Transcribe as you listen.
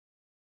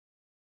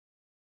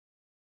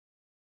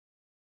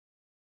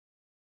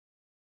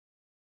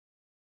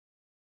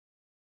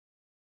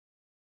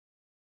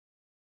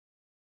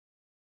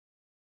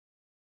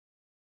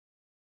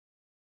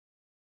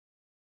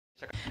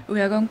We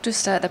are going to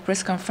start the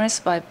press conference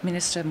by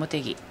Minister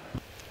Motegi.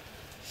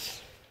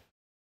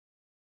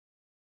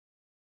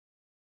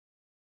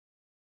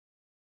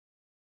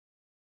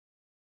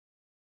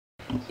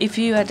 If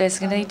you are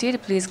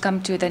designated, please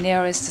come to the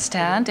nearest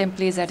stand and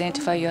please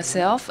identify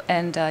yourself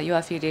and your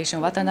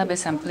affiliation.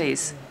 Watanabe-san,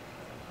 please.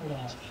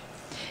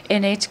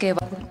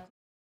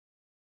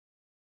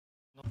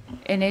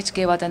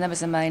 NHK Watanabe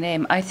is my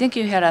name. I think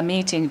you had a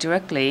meeting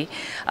directly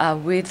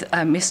with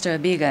Mr.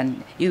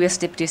 Bigan, U.S.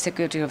 Deputy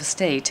Secretary of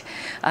State.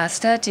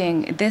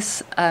 Starting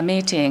this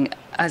meeting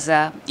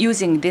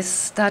using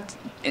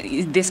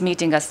this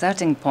meeting as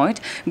starting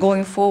point,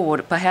 going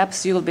forward,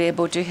 perhaps you'll be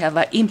able to have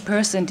an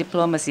in-person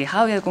diplomacy.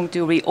 How are you going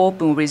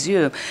to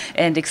resume,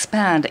 and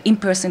expand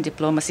in-person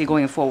diplomacy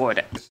going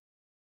forward?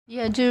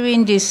 Yeah,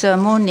 during this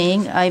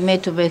morning, I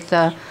met with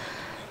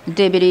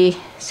Deputy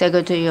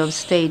Secretary of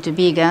State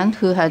Bigan,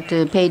 who had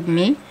paid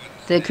me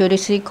the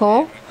courtesy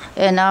call.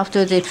 And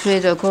after the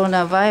spread of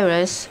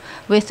coronavirus,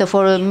 with the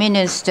foreign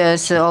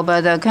ministers of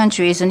other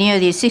countries,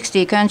 nearly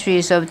 60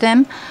 countries of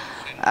them,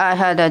 I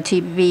had a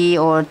TV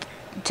or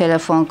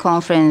telephone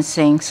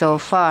conferencing so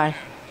far.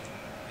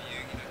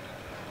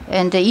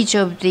 And each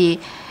of the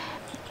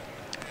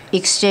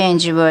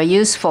exchange were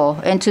useful.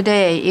 And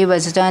today it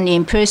was done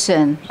in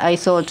person. I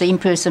thought the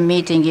in-person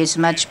meeting is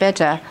much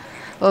better.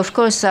 Of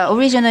course,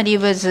 originally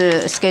it was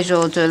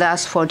scheduled to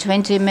last for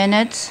 20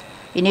 minutes,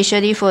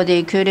 initially for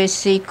the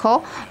courtesy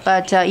call,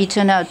 but it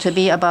turned out to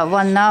be about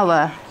 1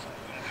 hour.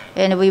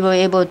 And we were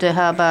able to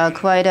have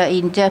quite an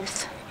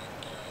in-depth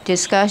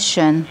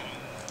discussion.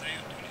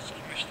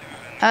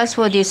 As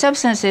for the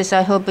substances,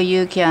 I hope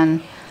you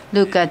can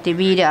look at the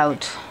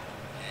readout.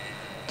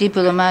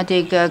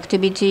 Diplomatic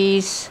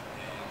activities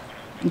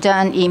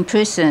done in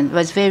person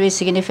was very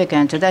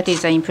significant. That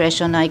is the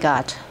impression I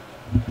got.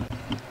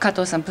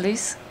 Kato-san,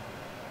 please.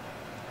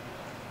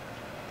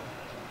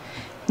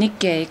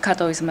 Nikkei,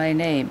 Kato is my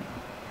name.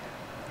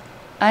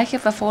 I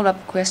have a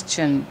follow-up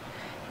question.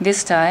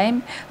 This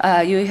time,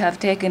 you have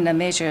taken the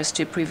measures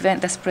to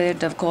prevent the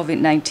spread of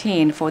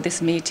COVID-19 for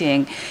this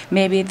meeting.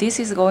 Maybe this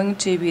is going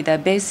to be the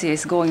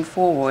basis going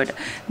forward.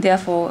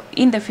 Therefore,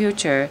 in the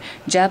future,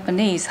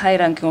 Japanese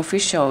high-ranking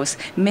officials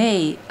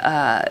may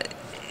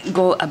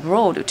go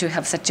abroad to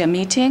have such a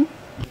meeting?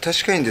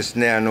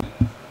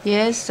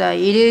 Yes, it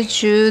is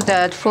true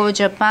that for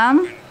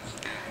Japan,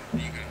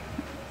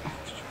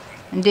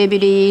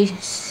 Deputy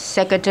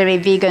Secretary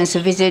Bigan's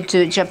visit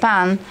to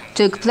Japan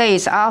took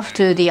place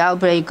after the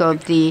outbreak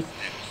of the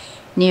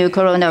new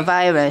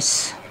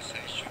coronavirus,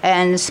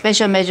 and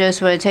special measures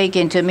were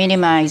taken to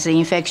minimize the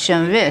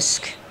infection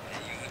risk.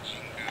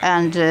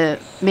 And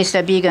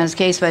Mr. Bigan's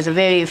case was the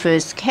very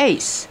first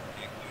case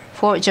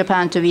for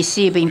Japan to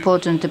receive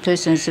important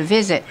person's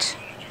visit.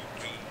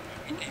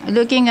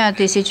 Looking at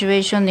the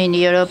situation in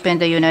Europe and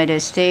the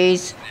United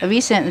States,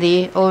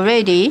 recently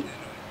already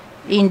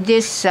in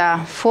this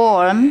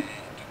form,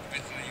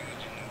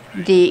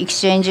 the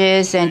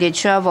exchanges and the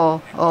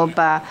travel of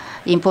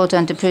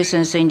important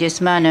persons in this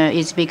manner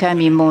is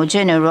becoming more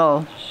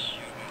general.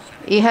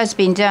 It has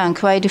been done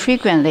quite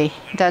frequently.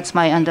 That's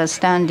my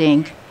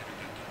understanding.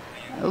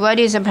 What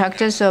is the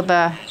practice of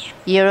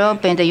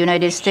Europe and the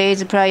United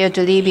States? Prior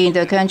to leaving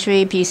the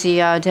country,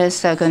 PCR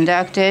tests are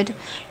conducted.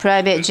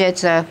 Private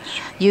jets are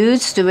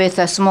used with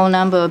a small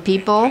number of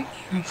people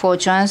for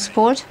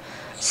transport.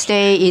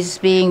 Stay is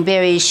being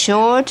very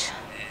short,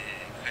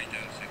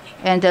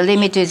 and the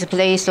limit is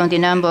placed on the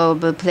number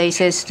of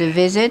places to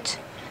visit.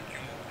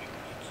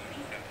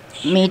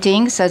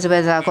 Meetings as well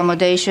as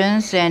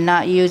accommodations, and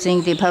not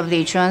using the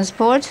public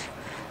transport.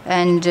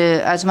 And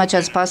as much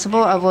as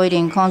possible,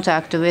 avoiding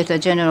contact with the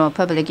general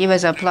public. It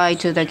was applied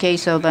to the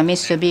case of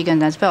Mr.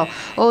 Bigan as well.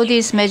 All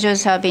these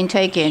measures have been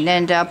taken,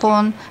 and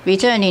upon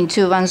returning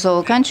to one's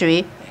own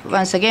country,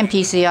 once again,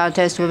 PCR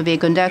tests will be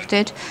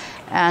conducted,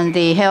 and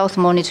the health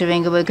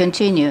monitoring will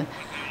continue.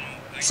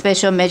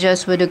 Special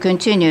measures will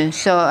continue.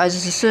 So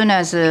as soon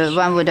as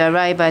one would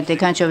arrive at the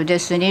country of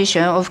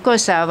destination, of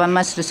course, one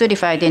must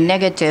certify the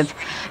negative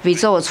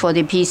results for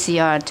the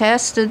PCR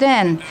test.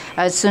 Then,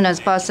 as soon as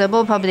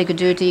possible, public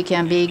duty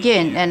can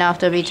begin. And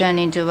after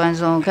returning to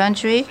one's own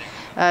country,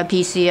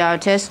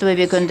 PCR test will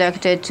be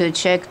conducted to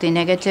check the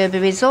negative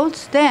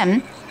results.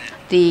 Then,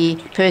 the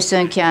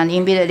person can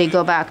immediately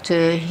go back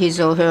to his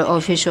or her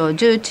official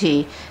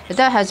duty.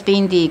 That has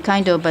been the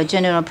kind of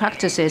general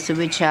practices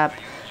which have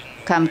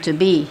come to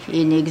be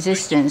in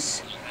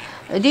existence.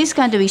 These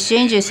kind of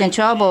exchanges and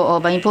travel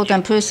of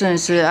important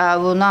persons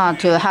will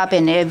not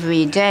happen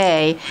every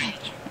day.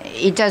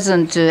 It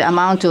doesn't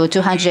amount to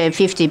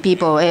 250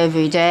 people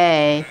every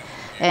day,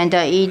 and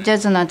it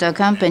does not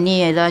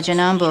accompany a large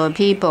number of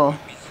people.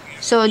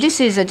 So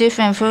this is a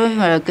different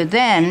framework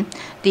than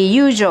the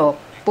usual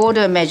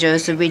border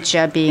measures which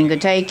are being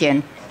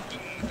taken.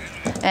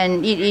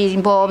 And it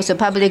involves a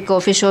public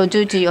official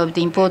duty of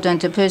the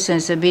important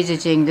persons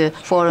visiting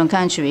foreign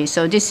countries.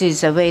 So this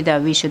is a way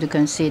that we should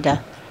consider.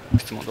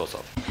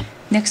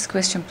 Next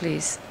question,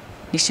 please.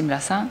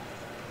 Nishimura-san.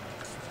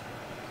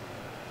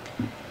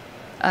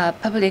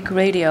 public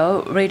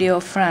radio, Radio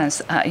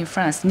France, in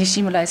France,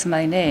 Nishimura is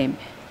my name.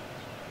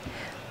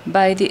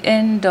 By the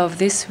end of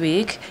this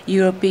week,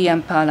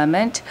 European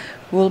Parliament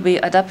will be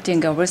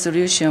adopting a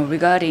resolution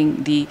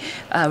regarding the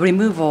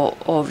removal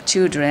of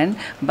children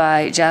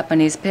by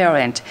Japanese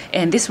parents.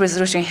 And this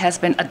resolution has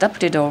been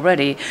adopted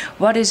already.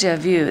 What is your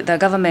view, the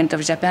government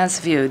of Japan's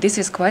view? This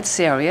is quite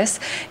serious.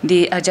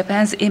 The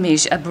Japan's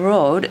image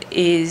abroad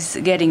is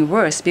getting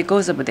worse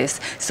because of this.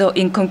 So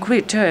in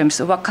concrete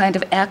terms, what kind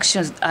of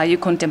actions are you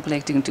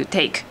contemplating to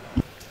take?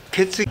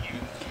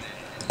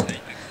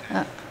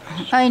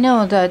 I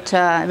know that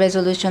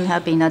resolution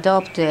have been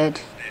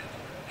adopted.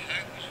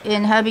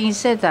 And having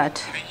said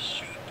that,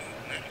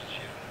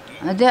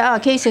 there are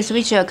cases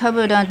which are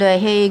covered under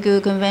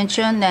Hague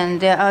Convention,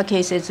 and there are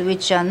cases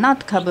which are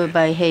not covered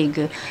by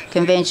Hague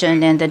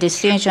Convention, and the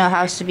distinction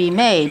has to be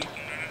made.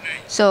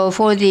 So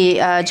for the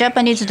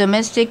Japanese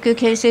domestic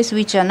cases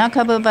which are not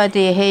covered by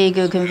the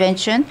Hague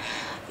Convention,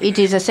 it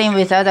is the same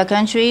with other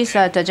countries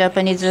that the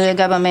Japanese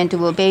government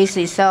will base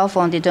itself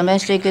on the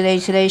domestic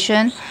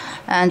legislation,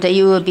 and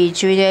you will be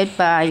treated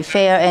by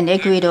fair and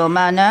equitable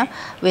manner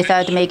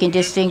without making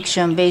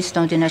distinction based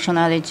on the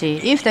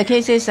nationality. If the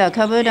cases are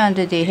covered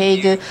under the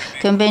Hague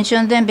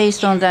Convention, then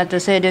based on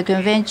that said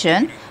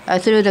convention,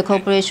 through the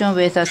cooperation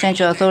with the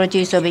central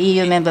authorities of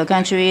EU member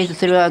countries,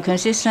 throughout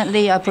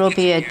consistently,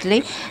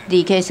 appropriately,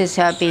 the cases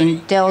have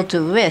been dealt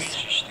with.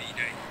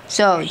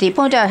 So the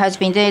point out has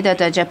been made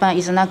that Japan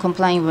is not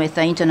complying with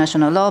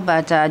international law,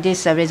 but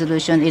this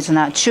resolution is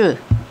not true.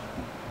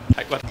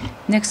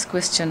 Next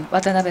question,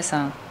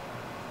 Watanabe-san.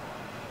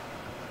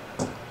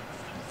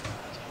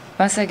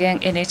 Once again,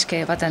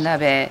 NHK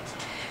Watanabe.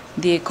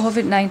 The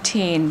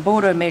COVID-19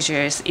 border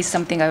measures is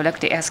something I would like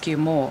to ask you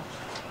more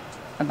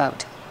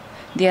about.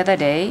 The other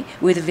day,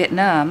 with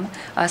Vietnam,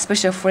 a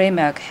special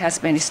framework has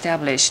been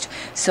established.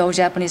 So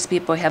Japanese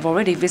people have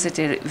already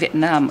visited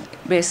Vietnam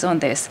based on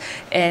this.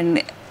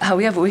 And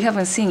however, we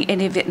haven't seen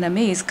any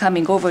Vietnamese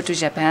coming over to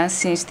Japan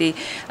since the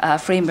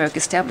framework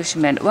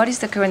establishment. What is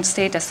the current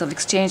status of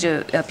exchange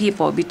of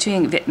people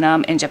between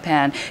Vietnam and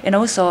Japan? And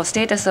also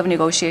status of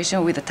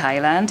negotiation with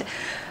Thailand.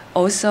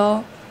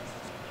 Also,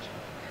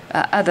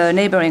 other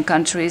neighboring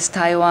countries,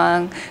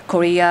 Taiwan,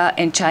 Korea,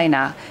 and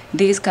China.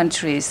 These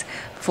countries,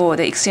 for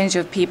the exchange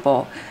of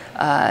people,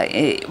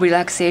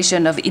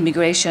 relaxation of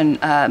immigration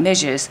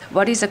measures.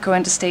 What is the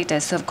current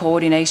status of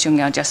coordination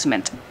and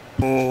adjustment?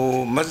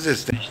 Well,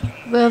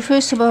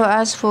 first of all,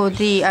 as for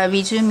the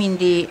resuming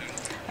the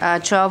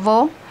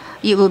travel,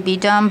 it will be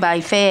done by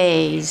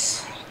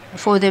phase.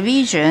 For the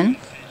region,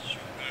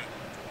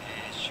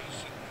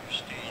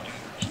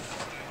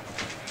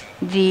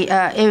 the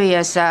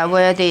areas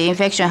where the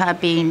infection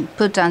have been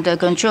put under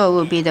control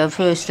will be the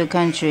first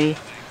country.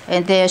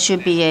 And there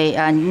should be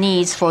a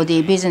needs for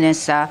the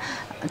business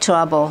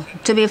travel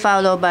to be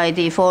followed by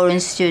the foreign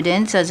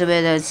students, as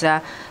well as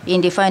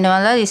in the final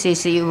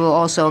analysis, it will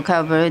also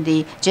cover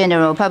the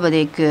general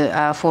public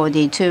for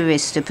the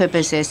tourist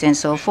purposes and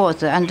so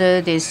forth. Under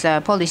this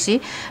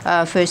policy,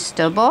 first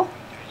of all,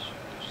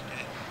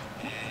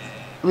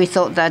 we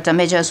thought that the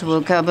measures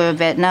will cover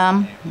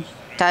Vietnam,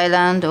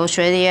 Thailand,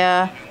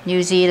 Australia,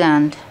 New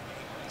Zealand.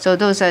 So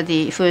those are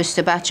the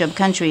first batch of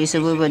countries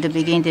we would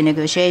begin the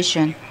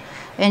negotiation.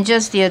 And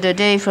just the other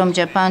day from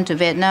Japan to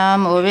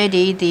Vietnam,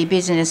 already the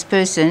business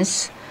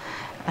persons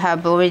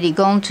have already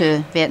gone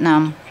to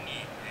Vietnam.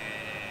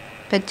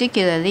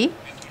 Particularly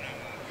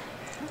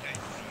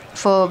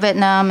for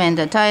Vietnam and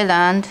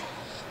Thailand,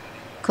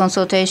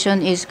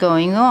 consultation is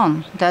going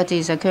on. That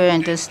is the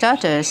current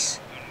status.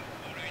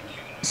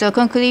 So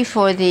concretely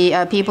for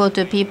the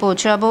people-to-people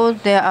travel,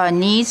 there are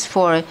needs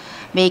for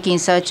making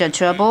such a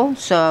travel.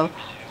 So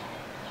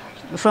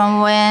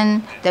from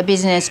when the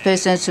business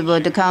persons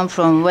would come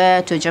from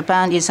where to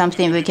Japan is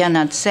something we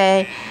cannot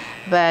say,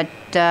 but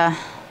to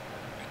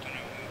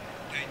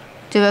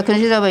a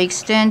considerable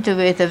extent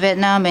with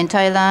Vietnam and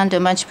Thailand,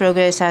 much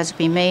progress has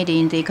been made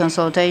in the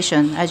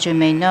consultation. As you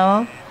may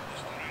know,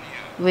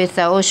 with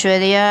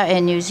Australia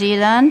and New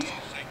Zealand,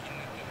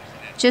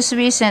 just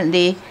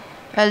recently,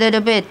 a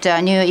little bit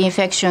new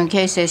infection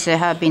cases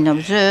have been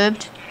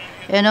observed,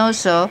 and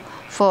also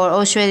for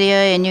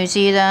Australia and New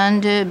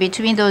Zealand,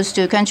 between those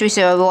two countries,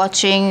 we are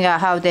watching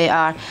how they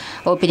are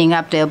opening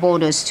up their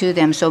borders to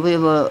them. So we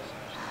will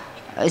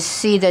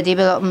see the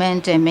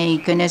development and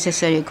make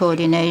necessary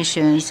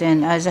coordinations.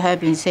 And as I have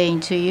been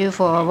saying to you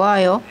for a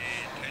while,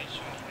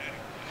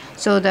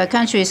 so the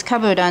countries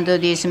covered under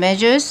these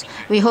measures,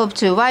 we hope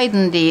to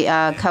widen the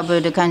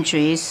covered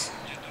countries.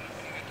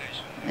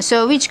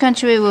 So which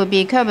country will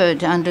be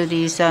covered under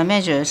these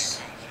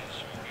measures?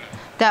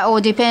 That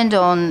will depend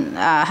on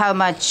how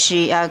much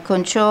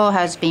control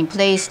has been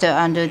placed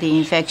under the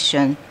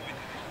infection,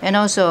 and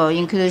also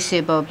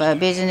inclusive of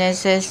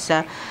businesses,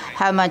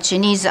 how much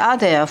needs are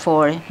there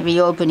for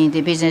reopening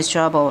the business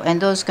travel,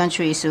 and those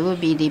countries will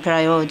be the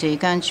priority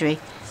country.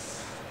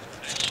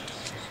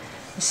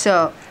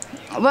 So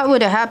what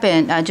would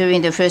happen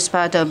during the first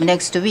part of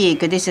next week?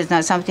 This is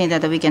not something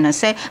that we cannot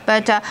say,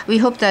 but we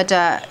hope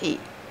that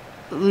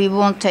we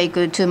won't take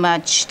too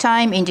much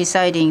time in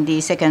deciding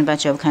the second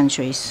batch of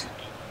countries.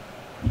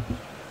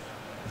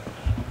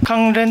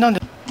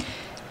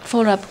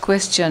 Follow-up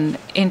question.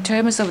 In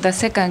terms of the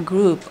second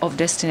group of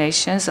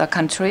destinations or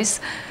countries,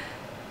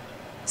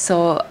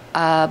 so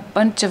a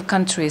bunch of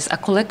countries, a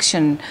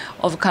collection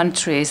of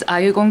countries,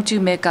 are you going to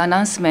make an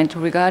announcement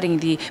regarding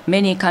the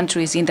many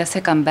countries in the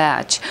second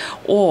batch?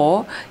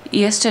 Or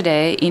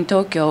yesterday in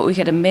Tokyo, we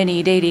had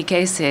many daily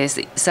cases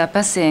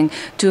surpassing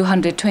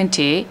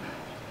 220.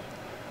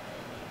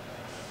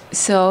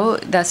 So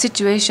the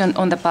situation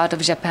on the part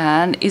of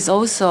Japan is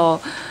also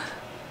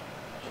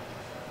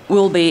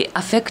will be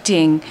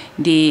affecting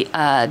the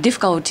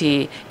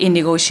difficulty in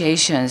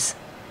negotiations.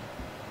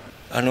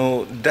 I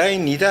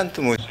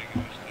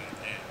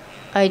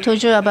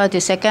told you about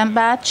the second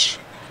batch.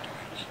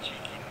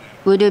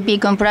 Would it be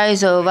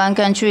comprised of one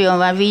country or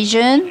one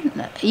region?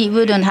 It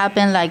wouldn't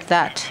happen like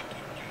that.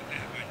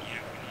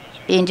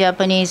 In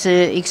Japanese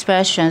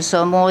expression,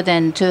 so more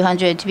than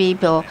 200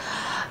 people,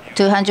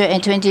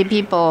 220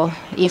 people,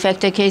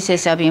 infected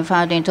cases have been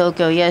found in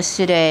Tokyo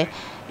yesterday.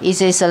 Is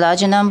this a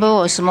large number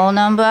or small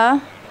number?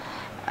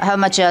 How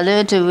much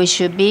alert we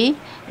should be?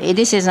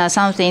 This is not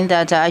something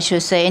that I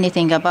should say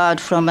anything about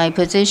from my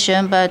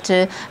position, but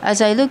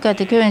as I look at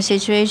the current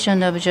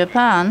situation of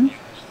Japan,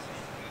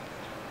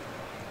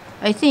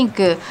 I think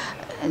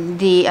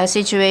the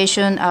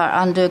situation are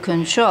under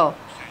control.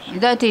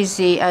 That is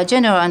the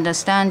general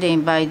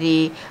understanding by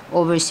the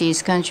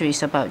overseas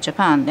countries about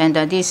Japan, and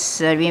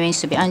this remains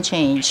to be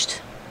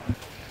unchanged.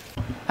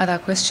 Other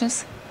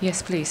questions?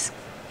 Yes, please.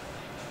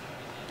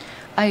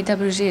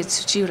 IWJ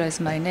Tsuchiura is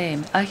my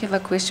name. I have a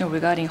question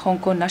regarding Hong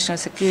Kong national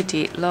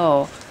security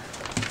law.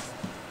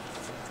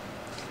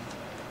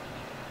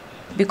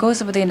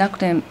 Because of the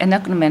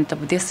enactment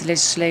of this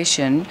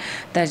legislation,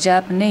 the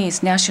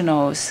Japanese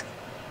nationals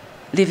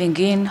living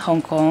in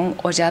Hong Kong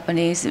or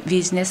Japanese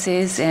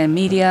businesses and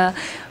media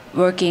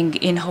working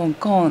in Hong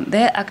Kong,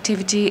 their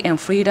activity and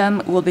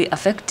freedom will be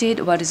affected.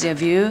 What is your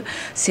view?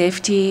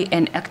 Safety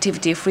and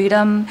activity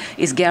freedom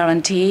is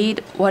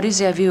guaranteed. What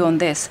is your view on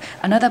this?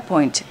 Another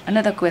point,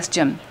 another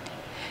question.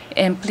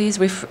 And please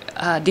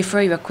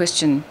defer your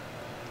question,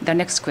 the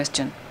next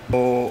question.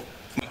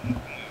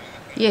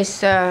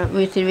 Yes,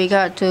 with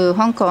regard to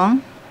Hong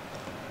Kong,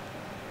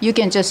 you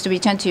can just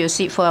return to your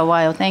seat for a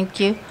while. Thank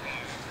you.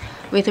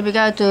 With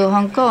regard to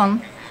Hong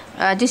Kong,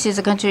 this is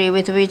a country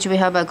with which we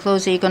have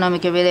close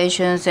economic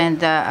relations and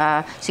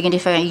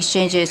significant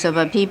exchanges of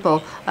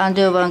people.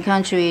 Under one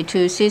country,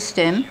 two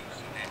system,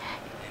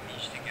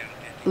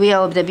 we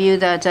are of the view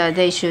that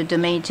they should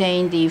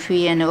maintain the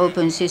free and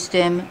open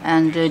system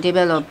and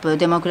develop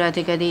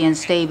democratically and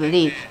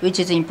stably, which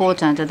is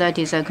important. That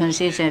is a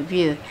consistent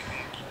view.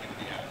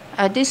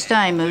 At this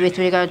time, with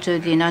regard to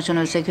the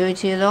national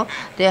security law,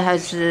 there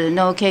has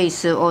no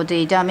case or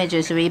the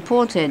damages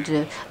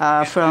reported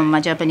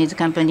from Japanese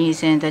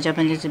companies and the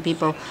Japanese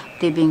people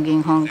living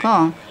in Hong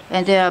Kong.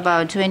 And there are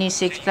about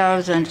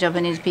 26,000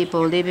 Japanese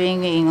people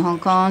living in Hong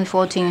Kong,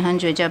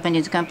 1,400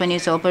 Japanese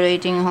companies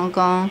operating in Hong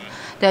Kong.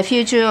 The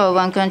future of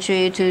one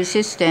country, two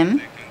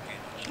system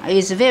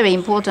is very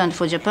important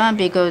for Japan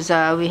because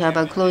we have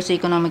a close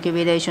economic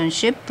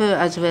relationship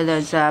as well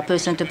as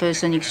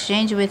person-to-person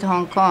exchange with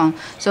Hong Kong.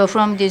 So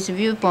from this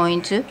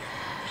viewpoint,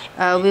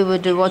 we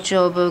would watch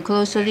over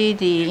closely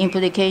the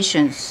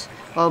implications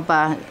of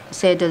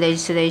said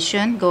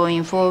legislation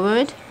going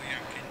forward.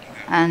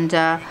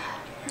 And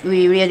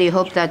we really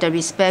hope that the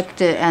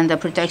respect and the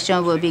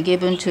protection will be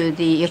given to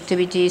the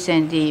activities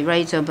and the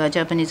rights of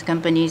Japanese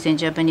companies and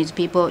Japanese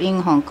people in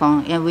Hong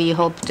Kong. And we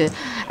hope to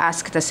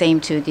ask the same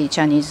to the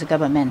Chinese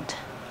government.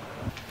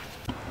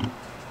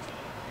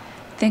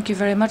 Thank you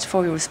very much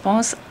for your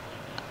response.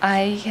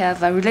 I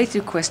have a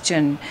related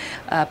question.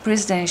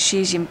 President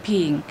Xi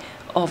Jinping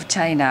of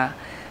China,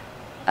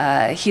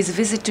 his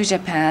visit to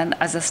Japan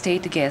as a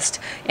state guest,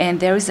 and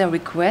there is a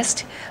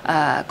request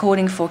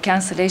calling for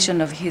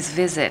cancellation of his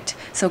visit.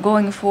 So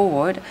going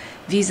forward,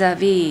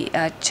 vis-a-vis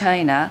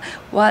China,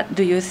 what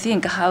do you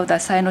think how the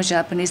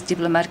Sino-Japanese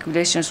diplomatic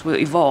relations will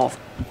evolve?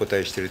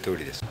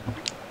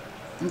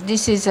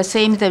 This is the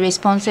same the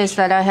responses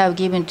that I have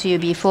given to you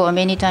before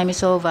many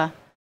times over.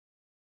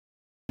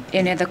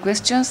 Any other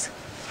questions?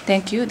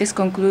 Thank you. This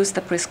concludes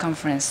the press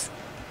conference.